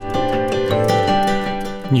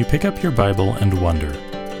You pick up your Bible and wonder,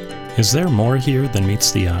 is there more here than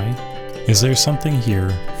meets the eye? Is there something here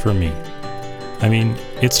for me? I mean,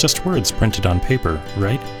 it's just words printed on paper,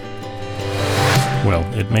 right? Well,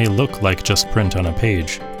 it may look like just print on a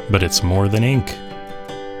page, but it's more than ink.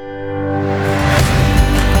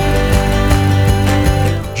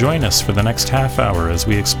 Join us for the next half hour as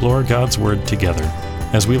we explore God's Word together,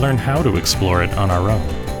 as we learn how to explore it on our own,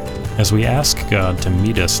 as we ask God to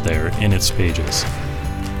meet us there in its pages.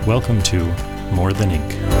 Welcome to More Than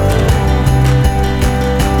Ink.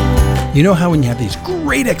 You know how when you have these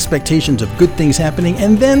great expectations of good things happening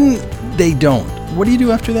and then they don't? What do you do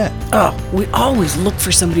after that? Oh, we always look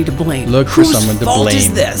for somebody to blame. Look for someone to blame. Whose fault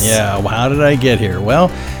is this? Yeah, well, how did I get here?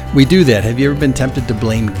 Well, we do that. Have you ever been tempted to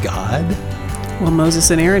blame God? Well, Moses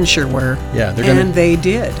and Aaron sure were. Yeah, and they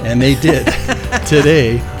did. And they did.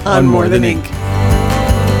 Today on More Than Ink.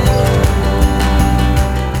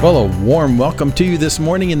 Well, a warm welcome to you this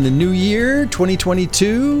morning in the new year,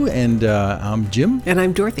 2022. And I'm Jim. And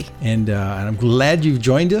I'm Dorothy. And I'm glad you've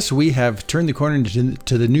joined us. We have turned the corner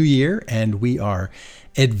to the new year, and we are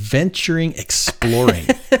adventuring, exploring,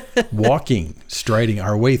 walking, striding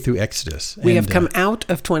our way through Exodus. We have come out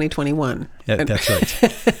of 2021. That's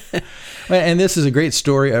right. And this is a great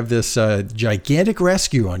story of this gigantic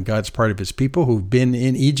rescue on God's part of his people who've been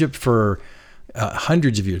in Egypt for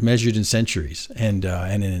hundreds of years, measured in centuries, and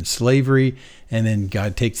in slavery. And then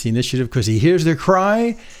God takes the initiative because he hears their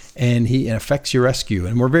cry and he effects your rescue.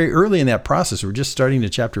 And we're very early in that process. We're just starting to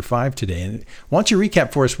chapter 5 today. And why don't you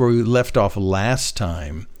recap for us where we left off last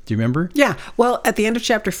time? Do you remember? Yeah. Well, at the end of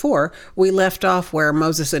chapter 4, we left off where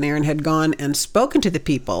Moses and Aaron had gone and spoken to the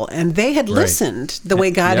people, and they had listened the way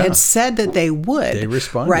God had said that they would. They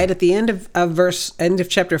responded. Right at the end of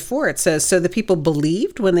chapter 4, it says, "So the people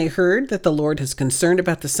believed when they heard that the Lord is concerned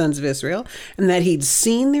about the sons of Israel, and that he'd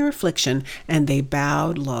seen their affliction, and they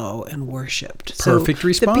bowed low and worshipped." Perfect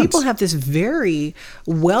response. The people have this very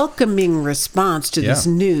welcoming response to this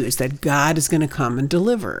news that God is going to come and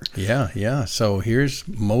deliver. Yeah. So here's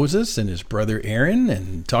Moses and his brother Aaron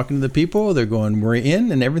and talking to the people. They're going, we're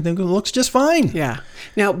in, and everything looks just fine. Yeah.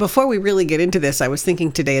 Now, before we really get into this, I was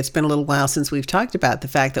thinking today, it's been a little while since we've talked about the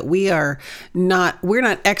fact that we're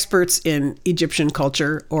not experts in Egyptian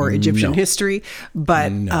culture or Egyptian history,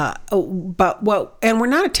 and we're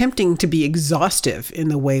not attempting to be exhaustive in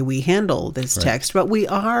the way we handle this text, but we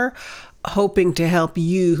are hoping to help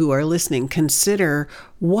you who are listening consider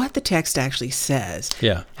what the text actually says.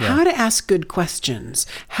 How to ask good questions,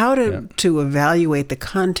 how to evaluate the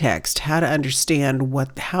context, how to understand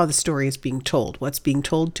how the story is being told, what's being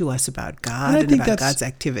told to us about God and about God's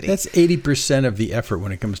activity. That's 80% of the effort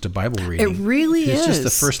when it comes to Bible reading. It really is. It's just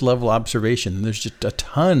the first level observation, and there's just a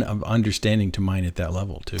ton of understanding to mine at that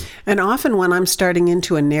level too. And often when I'm starting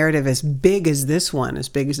into a narrative as big as this one, as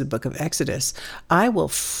big as the book of Exodus, I will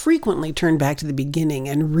frequently turn back to the beginning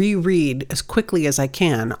and reread as quickly as I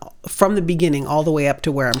can from the beginning all the way up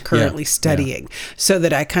to where I'm currently studying, so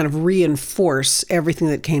that I kind of reinforce everything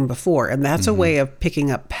that came before. And that's a way of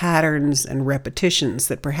picking up patterns and repetitions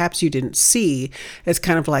that perhaps you didn't see. It's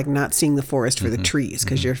kind of like not seeing the forest for the trees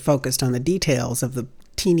because you're focused on the details of the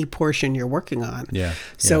teeny portion you're working on.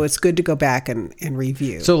 So it's good to go back and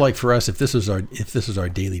review. So like for us, if this is our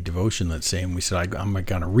daily devotion, let's say, and we said, I'm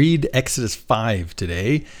going to read Exodus 5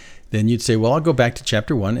 today, then you'd say, well, I'll go back to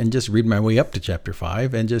chapter 1 and just read my way up to chapter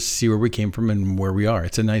 5 and just see where we came from and where we are.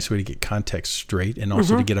 It's a nice way to get context straight and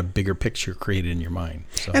also to get a bigger picture created in your mind.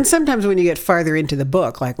 So. And sometimes when you get farther into the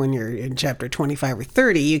book, like when you're in chapter 25 or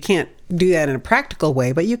 30, you can't do that in a practical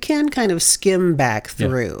way, but you can kind of skim back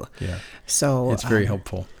through. So it's very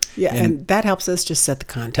helpful. Yeah, and that helps us just set the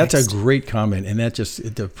context. That's a great comment, and that just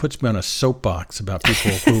it puts me on a soapbox about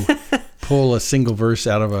people who pull a single verse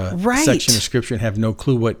out of a section of scripture and have no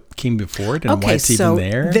clue what came before it and why it's even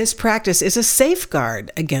there. This practice is a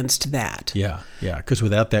safeguard against that. Yeah, because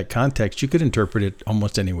without that context, you could interpret it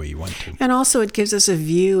almost any way you want to. And also it gives us a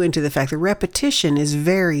view into the fact that repetition is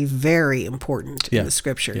very, very important in the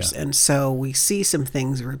scriptures. And so we see some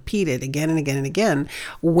things repeated again and again and again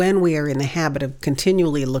when we are in the habit of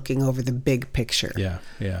continually looking over the big picture.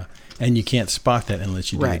 Yeah. And you can't spot that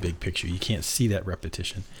unless you do the big picture. You can't see that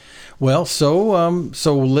repetition. Well, so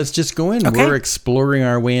let's just go in. Okay. We're exploring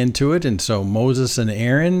our way into it. And so Moses and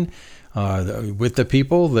Aaron, with the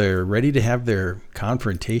people, they're ready to have their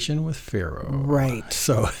confrontation with Pharaoh. Right.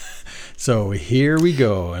 So here we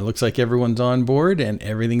go. It looks like everyone's on board and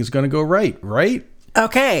everything's going to go right?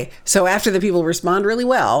 Okay, so after the people respond really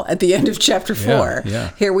well at the end of chapter 4,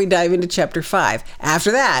 here we dive into chapter 5.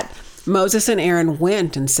 After that, Moses and Aaron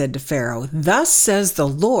went and said to Pharaoh, "Thus says the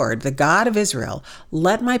Lord, the God of Israel,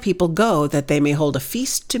 let my people go, that they may hold a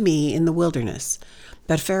feast to me in the wilderness."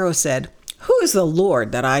 But Pharaoh said, "Who is the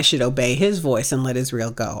Lord that I should obey his voice and let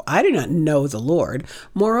Israel go? I do not know the Lord.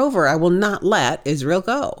 Moreover, I will not let Israel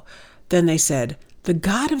go." Then they said, "The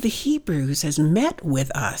God of the Hebrews has met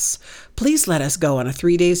with us. Please let us go on a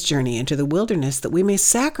 3 days' journey into the wilderness, that we may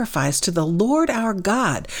sacrifice to the Lord our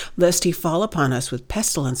God, lest he fall upon us with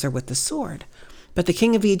pestilence or with the sword." But the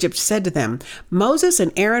king of Egypt said to them, "Moses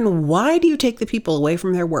and Aaron, why do you take the people away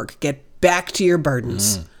from their work? Get back to your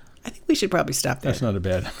burdens." I think we should probably stop there. That's not a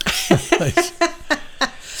bad place.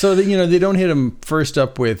 So that, they don't hit them first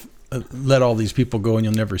up with, let all these people go and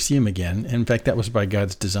you'll never see them again. And in fact, that was by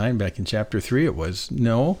God's design back in chapter 3. It was,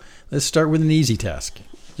 no, let's start with an easy task.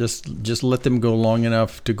 Just let them go long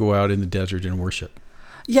enough to go out in the desert and worship.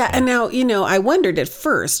 Yeah, and now, I wondered at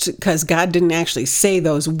first, because God didn't actually say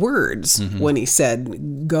those words when he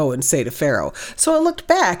said, "Go and say to Pharaoh." So I looked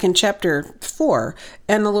back in chapter 4,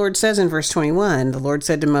 and the Lord says in verse 21, the Lord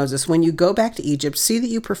said to Moses, "When you go back to Egypt, see that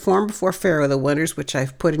you perform before Pharaoh the wonders which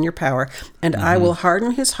I've put in your power, and I will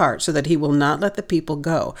harden his heart so that he will not let the people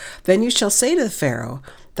go. Then you shall say to the Pharaoh,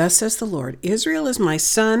 'Thus says the Lord, Israel is my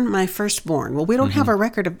son, my firstborn.'" Well, we don't have a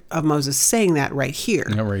record of Moses saying that right here.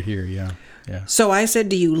 Not right here, yeah. Yeah. "So I said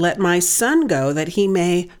to you, let my son go, that he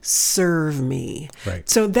may serve me." Right.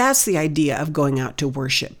 So that's the idea of going out to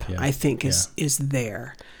worship, Yeah. I think, is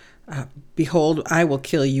there. "Behold, I will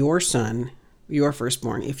kill your son, your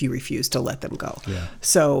firstborn, if you refuse to let them go." Yeah.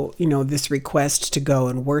 So, this request to go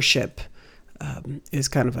and worship is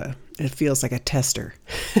kind of it feels like a tester.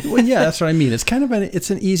 Well, yeah, that's what I mean. It's kind of it's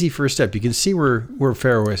an easy first step. You can see where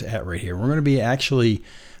Pharaoh is at right here. We're going to be actually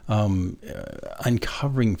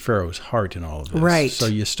uncovering Pharaoh's heart in all of this. Right. So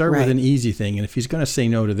you start with an easy thing, and if he's going to say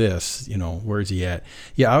no to this, where's he at?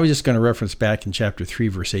 Yeah, I was just going to reference back in chapter 3,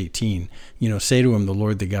 verse 18. Say to him, "The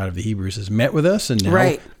Lord, the God of the Hebrews, has met with us, and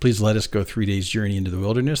now please let us go 3 days' journey into the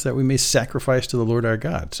wilderness, that we may sacrifice to the Lord our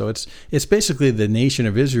God." So it's basically the nation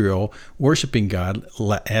of Israel worshiping God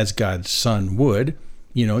as God's son would.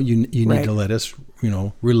 You need to let us,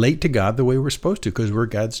 relate to God the way we're supposed to, because we're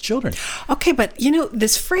God's children. Okay, but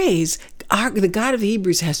this phrase, the God of the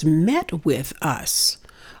Hebrews has met with us.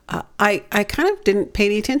 I kind of didn't pay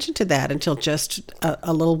any attention to that until just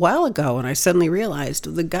a little while ago, and I suddenly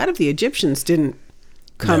realized the God of the Egyptians didn't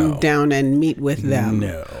come down and meet with them.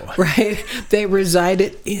 No. Right? They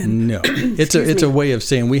resided in... No. It's a way of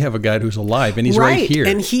saying we have a God who's alive, and he's right here.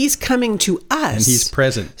 And he's coming to us. And he's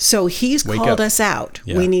present. So he's called us out.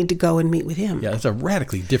 Yeah. We need to go and meet with him. Yeah, it's a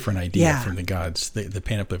radically different idea from the gods, the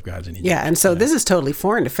panoply of gods in Egypt. Yeah, and so this is totally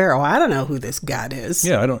foreign to Pharaoh. I don't know who this God is.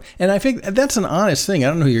 Yeah, I don't. And I think that's an honest thing. I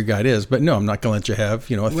don't know who your God is, but no, I'm not going to let you have,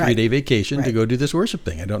 a 3-day vacation to go do this worship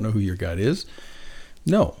thing. I don't know who your God is.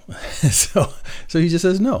 No. So he just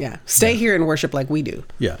says no. Yeah. Stay here and worship like we do.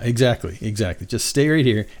 Yeah, exactly. Just stay right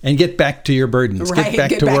here and get back to your burdens. Right.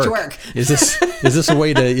 Get back to work. Is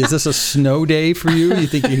this a snow day for you? You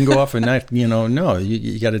think you can go off and not, no,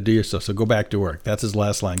 you got to do your stuff. So go back to work. That's his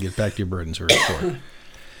last line. Get back to your burdens. Verse 4.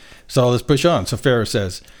 So let's push on. So Pharaoh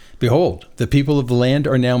says, "Behold, the people of the land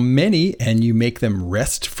are now many, and you make them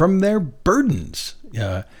rest from their burdens."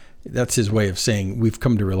 That's his way of saying, we've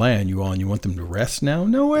come to rely on you all, and you want them to rest now?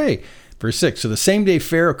 No way. Verse 6, "So the same day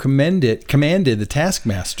Pharaoh commanded the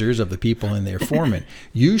taskmasters of the people and their foremen,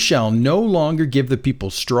 'You shall no longer give the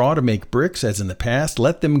people straw to make bricks, as in the past.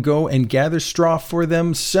 Let them go and gather straw for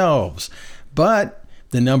themselves. But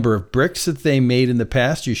the number of bricks that they made in the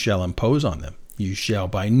past you shall impose on them. You shall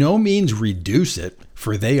by no means reduce it,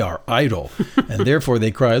 for they are idle. And therefore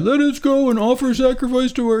they cry, Let us go and offer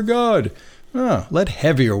sacrifice to our God. Let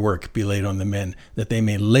heavier work be laid on the men, that they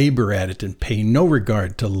may labor at it and pay no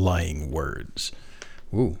regard to lying words.'"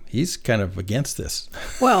 Ooh, he's kind of against this.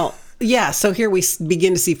 Well, yeah. So here we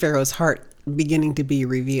begin to see Pharaoh's heart beginning to be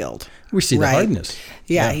revealed. We see the hardness.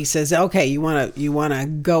 Yeah, he says, "Okay, you want to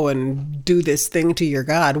go and do this thing to your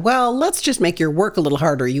God? Well, let's just make your work a little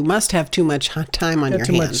harder. You must have too much time on your hands.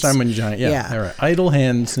 Too much time on your hands. Yeah. All right. Idle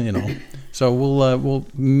hands. So we'll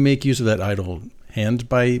make use of that idle hand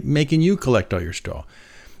by making you collect all your straw,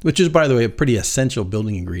 which is, by the way, a pretty essential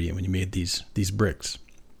building ingredient when you made these bricks.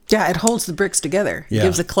 Yeah, it holds the bricks together. It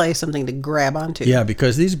gives the clay something to grab onto. Yeah,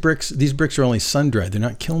 because these bricks are only sun-dried. They're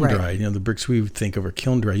not kiln-dried. The bricks we would think of are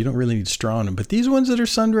kiln-dried. You don't really need straw on them. But these ones that are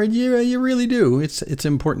sun-dried, you really do. It's an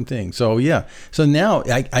important thing. So, yeah. So now,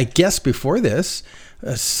 I guess before this,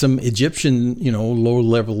 some Egyptian,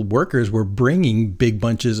 low-level workers were bringing big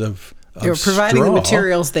bunches of they were providing the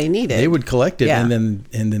materials they needed. They would collect it, and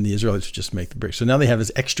then the Israelites would just make the bricks. So now they have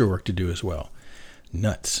this extra work to do as well.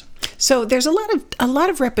 Nuts. So there's a lot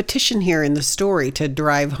of repetition here in the story to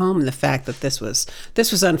drive home the fact that this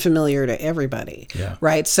was unfamiliar to everybody. Yeah.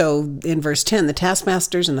 Right? So in verse 10, the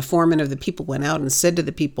taskmasters and the foremen of the people went out and said to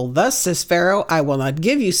the people, "Thus says Pharaoh, I will not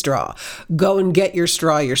give you straw. Go and get your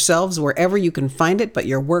straw yourselves wherever you can find it, but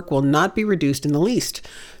your work will not be reduced in the least."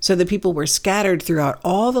 So the people were scattered throughout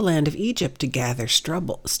all the land of Egypt to gather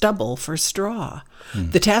stubble for straw.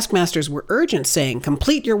 The taskmasters were urgent, saying,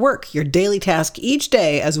 "Complete your work, your daily task each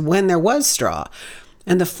day as when there was straw."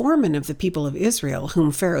 And the foremen of the people of Israel,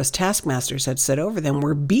 whom Pharaoh's taskmasters had set over them,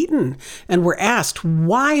 were beaten and were asked,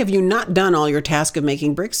 "Why have you not done all your task of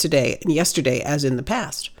making bricks today and yesterday as in the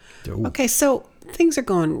past?" Ooh. Okay, so things are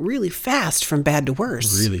going really fast from bad to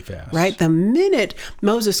worse. Really fast. Right? The minute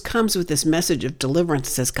Moses comes with this message of deliverance,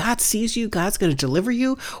 says, God sees you, God's going to deliver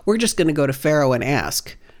you, we're just going to go to Pharaoh and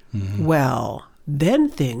ask. Mm-hmm. Well, then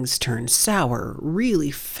things turn sour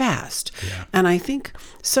really fast. Yeah. And I think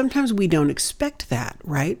sometimes we don't expect that,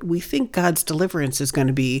 right? We think God's deliverance is going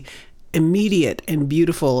to be immediate and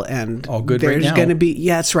beautiful and all good there's right now. going to be,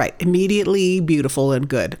 yeah, that's right, immediately beautiful and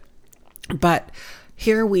good. But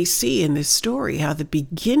here we see in this story how the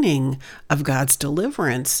beginning of God's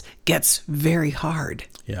deliverance gets very hard.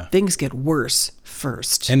 Yeah. Things get worse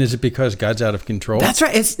first. And is it because God's out of control? That's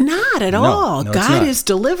right. It's not at all. No, it's God not. is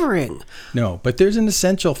delivering. No, but there's an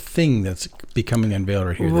essential thing that's becoming unveiled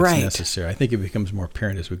right here that's Right. necessary. I think it becomes more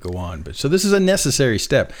apparent as we go on. But so this is a necessary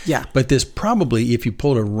step. Yeah. But this probably, if you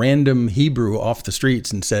pulled a random Hebrew off the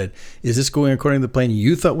streets and said, "Is this going according to the plan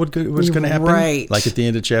you thought was going to happen?" Right. Like at the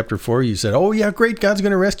end of chapter 4, you said, "Oh yeah, great, God's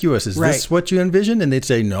going to rescue us. Is Right. this what you envisioned?" And they'd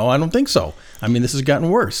say, "No, I don't think so. I mean, this has gotten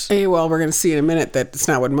worse." Hey, well, we're going to see in a minute that it's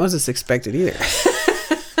not what Moses expected either.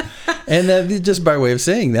 And just by way of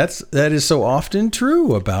saying, that is so often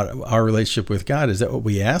true about our relationship with God, is that what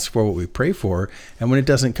we ask for, what we pray for, and when it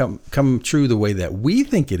doesn't come true the way that we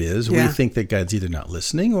think it is, Yeah. we think that God's either not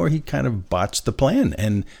listening or he kind of botched the plan.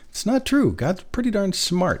 And it's not true. God's pretty darn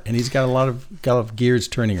smart, and he's got a lot of gears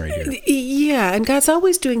turning right here. Yeah, and God's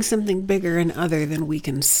always doing something bigger and other than we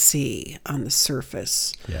can see on the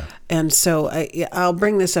surface. Yeah. And so I'll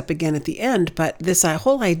bring this up again at the end, but this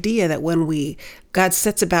whole idea that when God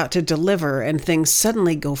sets about to deliver and things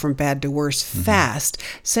suddenly go from bad to worse fast,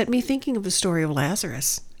 set me thinking of the story of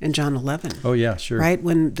Lazarus in John 11. Oh, yeah, sure. Right?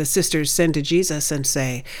 When the sisters send to Jesus and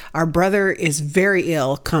say, "Our brother is very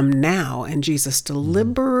ill, come now." And Jesus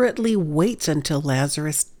deliberately waits until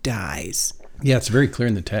Lazarus dies. Yeah, it's very clear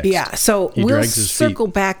in the text. Yeah, so He we'll drags his circle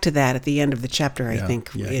back to that at the end of the chapter, I Yeah, think,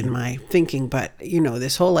 yeah, in yeah. my thinking. But,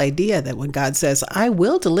 this whole idea that when God says, "I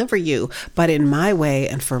will deliver you, but in my way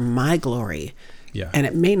and for my glory," Yeah. and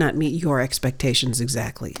it may not meet your expectations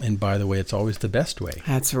exactly. And by the way, it's always the best way.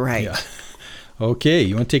 That's right. Yeah. Okay,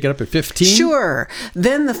 you want to take it up at 15? Sure.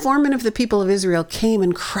 Then the foreman of the people of Israel came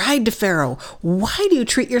and cried to Pharaoh, "Why do you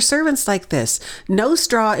treat your servants like this? No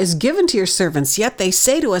straw is given to your servants, yet they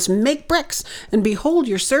say to us, 'Make bricks.' And behold,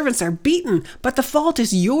 your servants are beaten, but the fault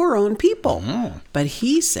is your own people." But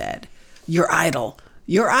he said, "You're idle.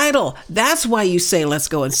 You're idle. That's why you say, 'Let's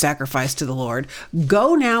go and sacrifice to the Lord.'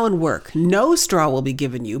 Go now and work. No straw will be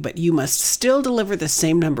given you, but you must still deliver the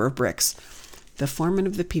same number of bricks." The foreman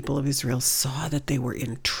of the people of Israel saw that they were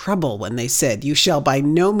in trouble when they said, "You shall by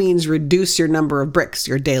no means reduce your number of bricks,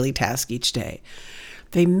 your daily task each day."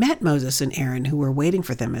 They met Moses and Aaron, who were waiting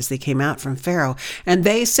for them as they came out from Pharaoh, and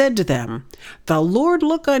they said to them, "The Lord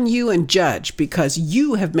look on you and judge, because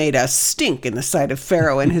you have made us stink in the sight of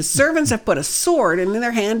Pharaoh, and his servants have put a sword in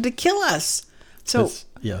their hand to kill us." So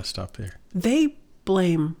Yeah, stop there. they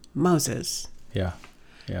blame Moses, Yeah,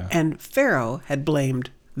 yeah. and Pharaoh had blamed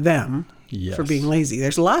them Yes. for being lazy.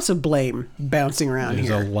 There's lots of blame bouncing around There's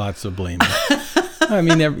here. lots of blame. I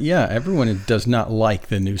mean, everyone does not like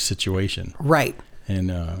the new situation. Right. And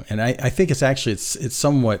I think it's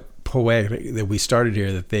somewhat poetic that we started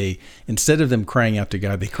here, that they, instead of them crying out to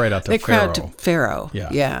God, they cried out to They Pharaoh. cried to Pharaoh.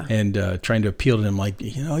 Yeah. And trying to appeal to him, like,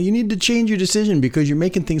 you need to change your decision because you're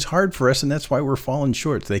making things hard for us, and that's why we're falling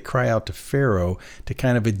short. So they cry out to Pharaoh to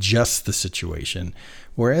kind of adjust the situation,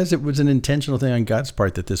 whereas it was an intentional thing on God's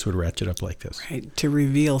part that this would ratchet up like this. Right. To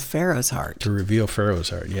reveal Pharaoh's heart. To reveal Pharaoh's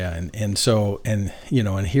heart, yeah. And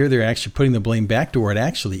here they're actually putting the blame back to where it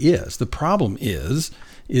actually is. The problem is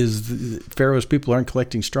Pharaoh's people aren't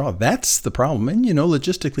collecting straw. That's the problem. And,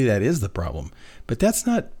 logistically that is the problem. But that's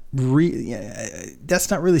not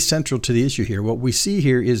really central to the issue here. What we see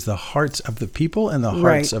here is the hearts of the people and the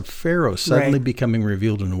hearts of Pharaoh suddenly becoming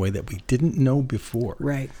revealed in a way that we didn't know before.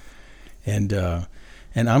 Right. And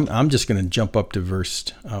I'm just going to jump up to verse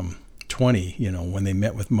 20, when they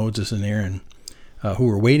met with Moses and Aaron. who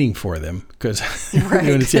were waiting for them because they were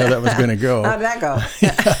going to see how that was going to go. How'd that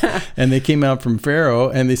go? And they came out from Pharaoh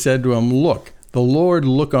and they said to him, look, the Lord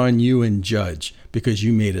look on you and judge because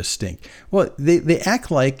you made us stink. Well, they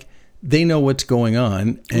act like they know what's going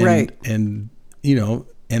on. And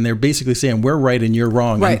and they're basically saying we're right and you're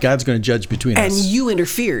wrong, and God's going to judge between us. And you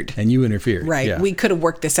interfered. Right. Yeah. We could have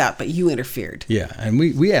worked this out, but you interfered. Yeah. And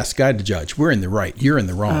we asked God to judge. We're in the right. You're in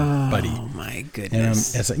the wrong, buddy. Oh my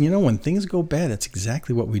goodness. And when things go bad, that's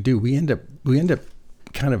exactly what we do. We end up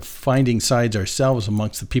kind of finding sides ourselves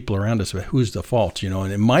amongst the people around us about who's the fault,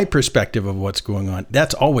 And in my perspective of what's going on,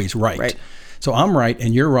 that's always right. So I'm right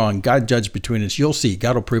and you're wrong. God judge between us. You'll see.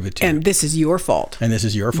 God will prove it to you. And this is your fault.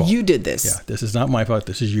 You did this. Yeah, this is not my fault.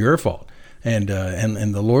 This is your fault. And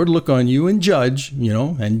the Lord look on you and judge,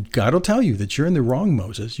 and God will tell you that you're in the wrong,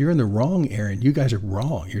 Moses. You're in the wrong, Aaron. You guys are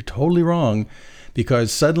wrong. You're totally wrong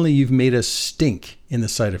because suddenly you've made us stink in the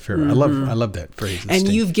sight of Pharaoh. Mm-hmm. I love that phrase. And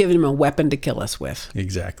stink. You've given him a weapon to kill us with.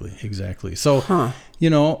 Exactly. So,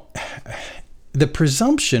 the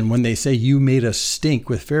presumption when they say you made us stink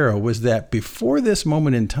with Pharaoh was that before this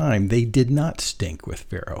moment in time, they did not stink with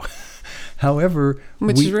Pharaoh. However,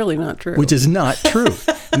 which is really not true. Which is not true.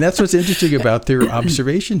 And that's what's interesting about their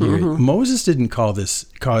observation here. Mm-hmm. Moses didn't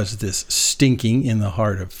cause this stinking in the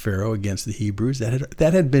heart of Pharaoh against the Hebrews.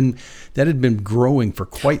 That had been growing for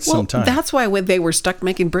quite some time. That's why they were stuck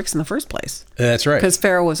making bricks in the first place. That's right. Because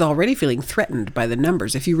Pharaoh was already feeling threatened by the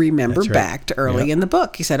numbers. If you remember back to early in the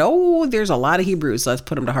book, he said, "Oh, there's a lot of Hebrews. Let's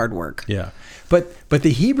put them to hard work." Yeah, but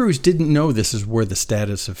the Hebrews didn't know this is where the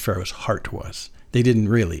status of Pharaoh's heart was. They didn't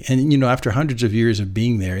really. And, after hundreds of years of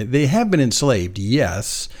being there, they have been enslaved,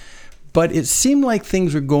 yes. But it seemed like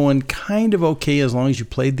things were going kind of okay as long as you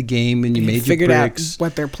played the game and you made your bricks. Out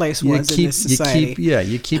what their place was in this society.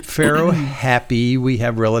 You keep Pharaoh happy. We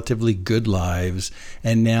have relatively good lives.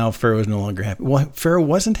 And now Pharaoh is no longer happy. Well, Pharaoh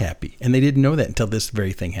wasn't happy. And they didn't know that until this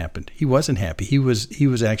very thing happened. He wasn't happy. He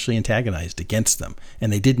was actually antagonized against them.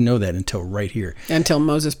 And they didn't know that until right here. Until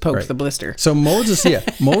Moses poked the blister. So Moses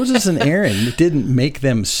and Aaron didn't make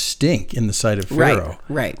them stink in the sight of Pharaoh.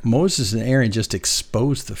 Right. Moses and Aaron just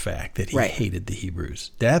exposed the fact that he hated the Hebrews.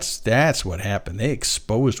 That's what happened. They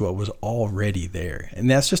exposed what was already there, and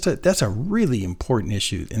that's a really important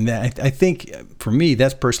issue. And that I think for me,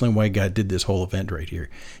 that's personally why God did this whole event right here,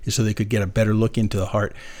 is so they could get a better look into the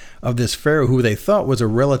heart of this Pharaoh, who they thought was a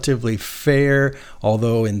relatively fair,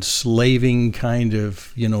 although enslaving kind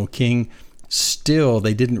of king. Still,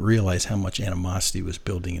 they didn't realize how much animosity was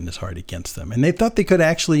building in his heart against them, and they thought they could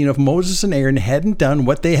actually, if Moses and Aaron hadn't done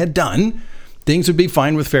what they had done, things would be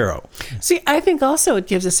fine with Pharaoh. See, I think also it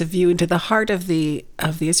gives us a view into the heart of the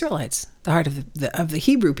Israelites, the heart of the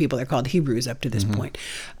Hebrew people. They're called Hebrews up to this point,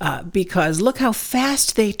 because look how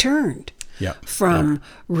fast they turned from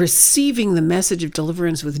receiving the message of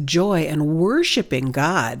deliverance with joy and worshiping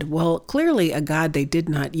God. Well, clearly a God they did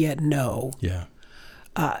not yet know. Yeah.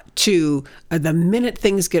 To the minute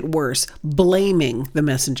things get worse, blaming the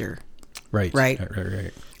messenger. Right.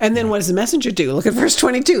 And then what does the messenger do? Look at verse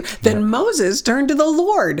 22. Then Moses turned to the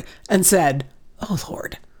Lord and said, "Oh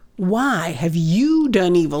Lord, why have you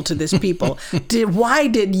done evil to this people? Why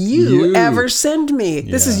did you ever send me?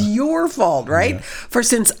 This is your fault, right? Yeah. For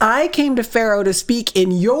since I came to Pharaoh to speak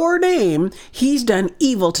in your name, he's done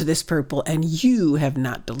evil to this people, and you have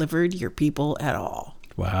not delivered your people at all."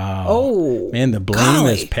 Wow. Oh, man, the blame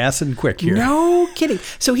is passing quick here. No kidding.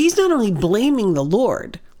 So he's not only blaming the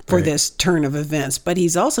Lord for this turn of events, but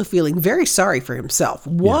he's also feeling very sorry for himself.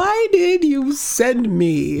 Why did you send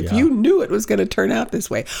me if you knew it was going to turn out this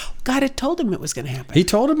way? God had told him it was going to happen. He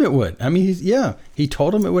told him it would. I mean, he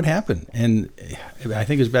told him it would happen. And I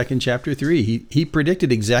think it was back in chapter 3. He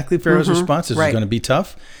predicted exactly Pharaoh's response. This is going to be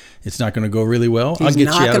tough. It's not going to go really well. He's I'll get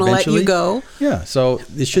not you out going to eventually. let you go. Yeah, so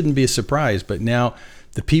this shouldn't be a surprise. But now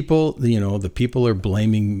the people, the people are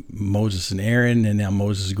blaming Moses and Aaron, and now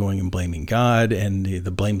Moses is going and blaming God, and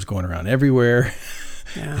the blame's going around everywhere.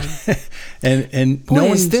 Yeah. and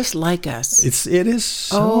boy, is this like us? It is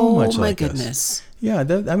so much like us. Oh my goodness. Yeah,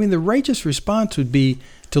 the righteous response would be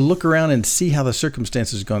to look around and see how the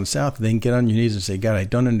circumstances have gone south, and then get on your knees and say, "God, I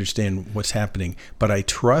don't understand what's happening, but I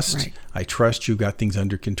trust you got things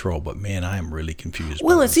under control. But man, I am really confused."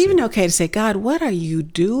 Well, it's even okay to say, "God, what are you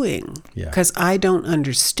doing?" Because I don't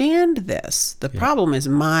understand this. The problem is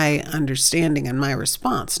my understanding and my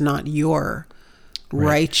response, not your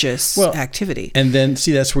righteous activity. And then,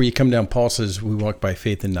 see, that's where you come down. Paul says we walk by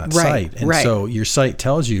faith and not sight. And so your sight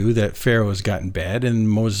tells you that Pharaoh has gotten bad and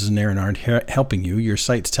Moses and Aaron aren't helping you. Your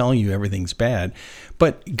sight's telling you everything's bad.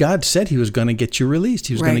 But God said he was going to get you released.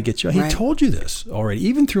 He was going to get you out. He told you this already,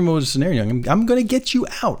 even through Moses and Aaron. I'm going to get you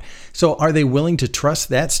out. So are they willing to trust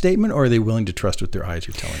that statement, or are they willing to trust what their eyes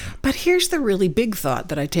are telling them? But here's the really big thought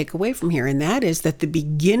that I take away from here, and that is that the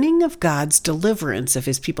beginning of God's deliverance of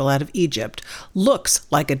his people out of Egypt looks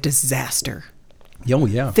like a disaster. Oh,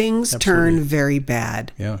 yeah. Things turn very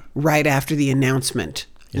bad right after the announcement,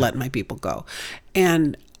 let my people go.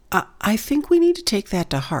 And I think we need to take that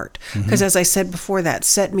to heart. Because as I said before, that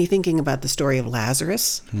set me thinking about the story of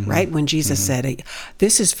Lazarus, right? When Jesus said,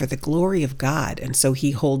 this is for the glory of God. And so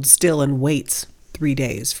he holds still and waits 3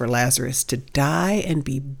 days for Lazarus to die and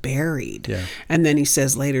be buried. Yeah. And then he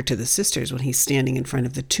says later to the sisters, when he's standing in front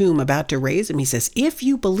of the tomb about to raise him, he says, if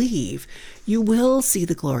you believe, you will see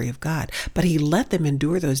the glory of God. But he let them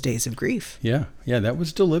endure those days of grief. Yeah, that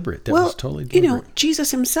was deliberate. That was totally deliberate. You know,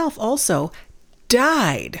 Jesus himself also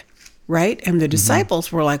died, right? And the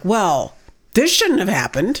disciples were like, well, this shouldn't have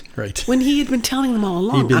happened. Right. When he had been telling them all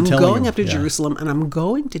along, I'm going up to Jerusalem and I'm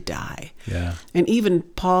going to die. Yeah. And even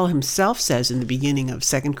Paul himself says in the beginning of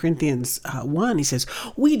 2 Corinthians 1, he says,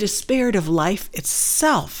 we despaired of life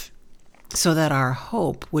itself so that our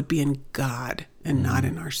hope would be in God and not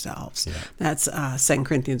in ourselves. Yeah. That's 2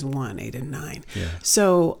 Corinthians 1, 8 and 9. Yeah.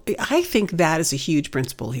 So I think that is a huge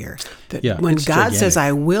principle here. That when God says,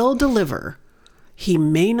 I will deliver, he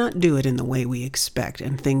may not do it in the way we expect,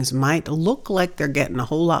 and things might look like they're getting a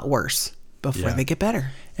whole lot worse before they get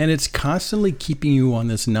better. And it's constantly keeping you on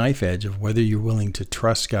this knife edge of whether you're willing to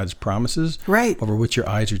trust God's promises over what your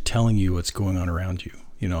eyes are telling you what's going on around you.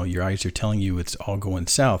 You know, your eyes are telling you it's all going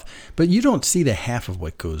south, but you don't see the half of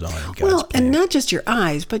what goes on in God's plan. And not just your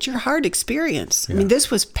eyes, but your heart experience. I mean,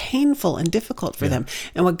 this was painful and difficult for them.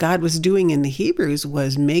 And what God was doing in the Hebrews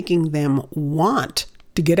was making them want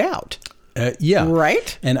to get out.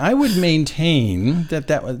 Right. And I would maintain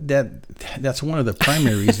that's one of the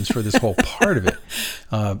primary reasons for this whole part of it,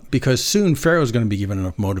 because soon Pharaoh's going to be given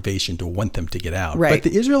enough motivation to want them to get out. Right. But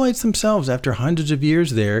the Israelites themselves, after hundreds of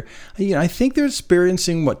years there, I think they're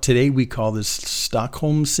experiencing what today we call this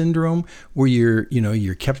Stockholm syndrome, where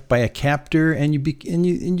you're kept by a captor, and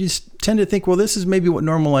you tend to think, well, this is maybe what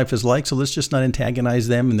normal life is like, so let's just not antagonize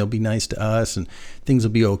them, and they'll be nice to us, and things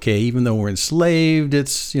will be okay, even though we're enslaved.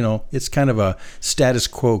 It's kind of a status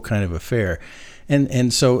quo kind of affair.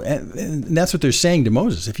 And so that's what they're saying to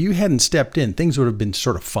Moses. If you hadn't stepped in, things would have been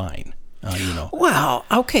sort of fine. Well,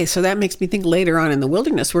 okay, so that makes me think later on in the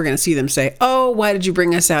wilderness, we're going to see them say, oh, why did you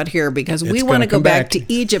bring us out here? Because we want to go back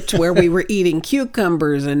to Egypt where we were eating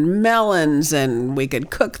cucumbers and melons and we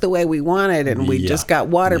could cook the way we wanted and we just got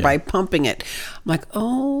water by pumping it. I'm like,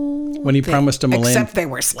 oh. When he promised them a land. Except they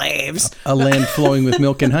were slaves. A land flowing with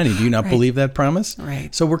milk and honey. Do you not believe that promise?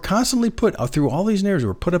 Right. So we're constantly put, through all these narratives,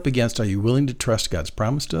 we're put up against, are you willing to trust God's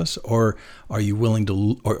promise to us? Or are you willing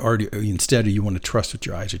to, or instead, do you want to trust what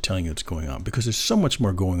your eyes are telling you what's going on? Because there's so much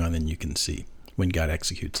more going on than you can see when God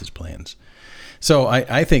executes his plans. So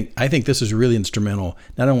I think this is really instrumental,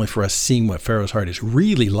 not only for us seeing what Pharaoh's heart is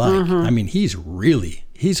really like. I mean, he's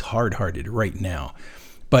hard-hearted right now.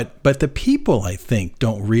 But the people, I think,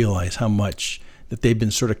 don't realize how much that they've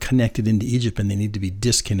been sort of connected into Egypt and they need to be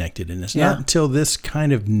disconnected. And it's not until this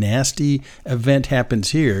kind of nasty event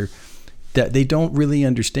happens here that they don't really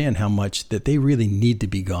understand how much that they really need to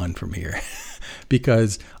be gone from here.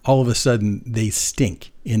 Because all of a sudden they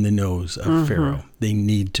stink in the nose of Pharaoh. They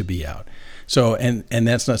need to be out. So, and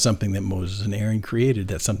that's not something that Moses and Aaron created.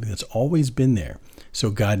 That's something that's always been there. So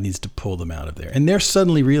God needs to pull them out of there. And they're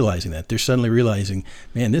suddenly realizing that. They're suddenly realizing,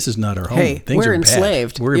 man, this is not our home. Hey, Things we're are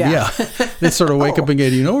enslaved. Bad. They sort of wake up and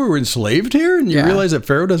go, we're enslaved here? And you realize that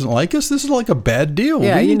Pharaoh doesn't like us? This is like a bad deal. We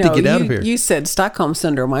need to get out of here. You said Stockholm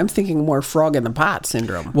syndrome. I'm thinking more frog in the pot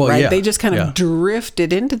syndrome. Well, right? They just kind of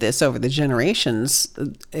drifted into this over the generations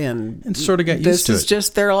and sort of got used to it. This is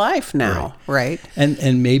just their life now, right?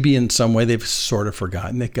 And maybe in some way they've sort of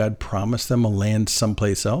forgotten that God promised them a land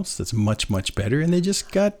someplace else that's much, much better. And they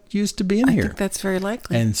just got used to being here. I think that's very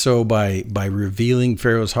likely. And so by revealing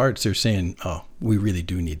Pharaoh's hearts, they're saying, oh, we really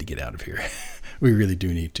do need to get out of here. We really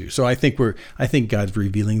do need to. So I think God's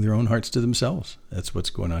revealing their own hearts to themselves. That's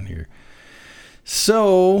what's going on here.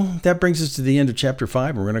 So that brings us to the end of chapter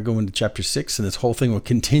 5. We're going to go into chapter 6, and this whole thing will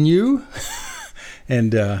continue.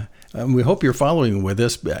 And we hope you're following with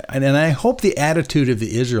us. And I hope the attitude of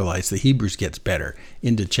the Israelites, the Hebrews, gets better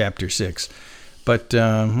into chapter 6. But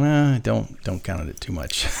don't count on it too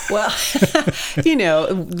much. Well,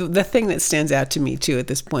 the thing that stands out to me, too, at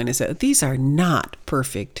this point is that these are not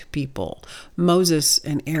perfect people. Moses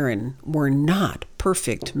and Aaron were not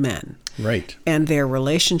perfect men. Right. And their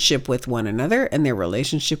relationship with one another and their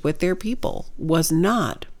relationship with their people was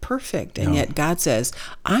not perfect. perfect. And yet God says,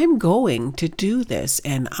 I'm going to do this,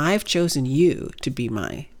 and I've chosen you to be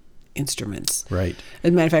my instruments. Right.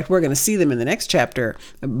 As a matter of fact, we're going to see them in the next chapter.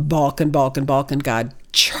 Balk. God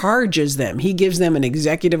charges them. He gives them an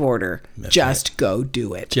executive order. Just go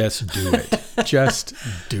do it. Just do it. Just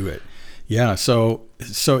do it. Yeah. So,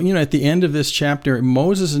 at the end of this chapter,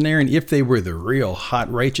 Moses and Aaron, if they were the real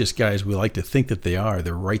hot, righteous guys we like to think that they are,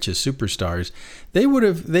 the righteous superstars, they would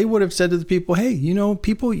have said to the people, hey,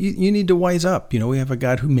 people, you need to wise up. We have a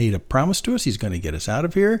God who made a promise to us. He's going to get us out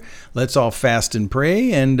of here. Let's all fast and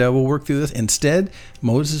pray, and we'll work through this. Instead,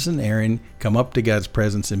 Moses and Aaron come up to God's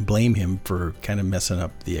presence and blame him for kind of messing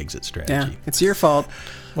up the exit strategy. Yeah, it's your fault.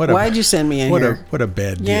 Why'd you send me in here? What a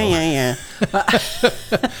bad deal. Yeah.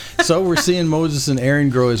 So we're seeing Moses and Aaron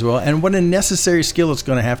grow as well. And what a necessary skill it's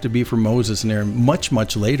going to have to be for Moses and Aaron much,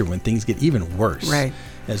 much later when things get even worse. Right.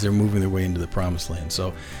 As they're moving their way into the promised land.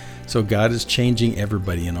 So God is changing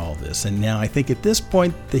everybody in all this. And now I think at this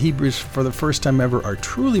point, the Hebrews, for the first time ever, are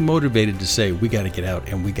truly motivated to say, we got to get out,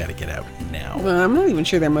 and we got to get out now. Well, I'm not even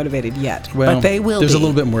sure they're motivated yet, well, but they will there's be. A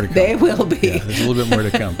little bit more to come. They will be. Yeah, there's a little bit more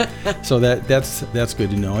to come. So that's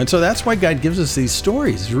good to know. And so that's why God gives us these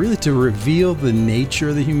stories, really to reveal the nature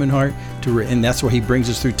of the human heart, and that's why he brings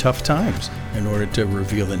us through tough times in order to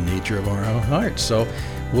reveal the nature of our own hearts. So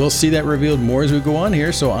we'll see that revealed more as we go on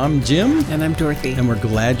here. So I'm Jim. And I'm Dorothy. And we're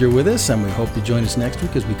glad you're with us. And we hope you join us next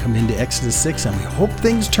week as we come into Exodus 6. And we hope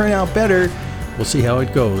things turn out better. We'll see how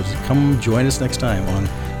it goes. Come join us next time on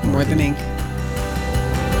More Than Ink.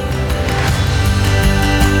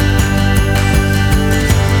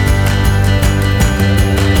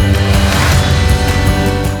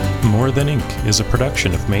 More Than Ink is a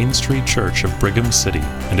production of Main Street Church of Brigham City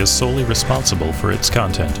and is solely responsible for its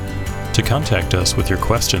content. To contact us with your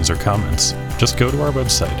questions or comments, just go to our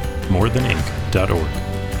website, morethanink.org.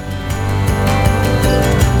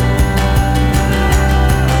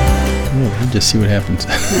 We'll just see what happens.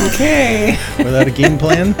 Okay. Without a game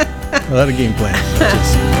plan? Without a game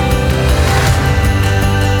plan.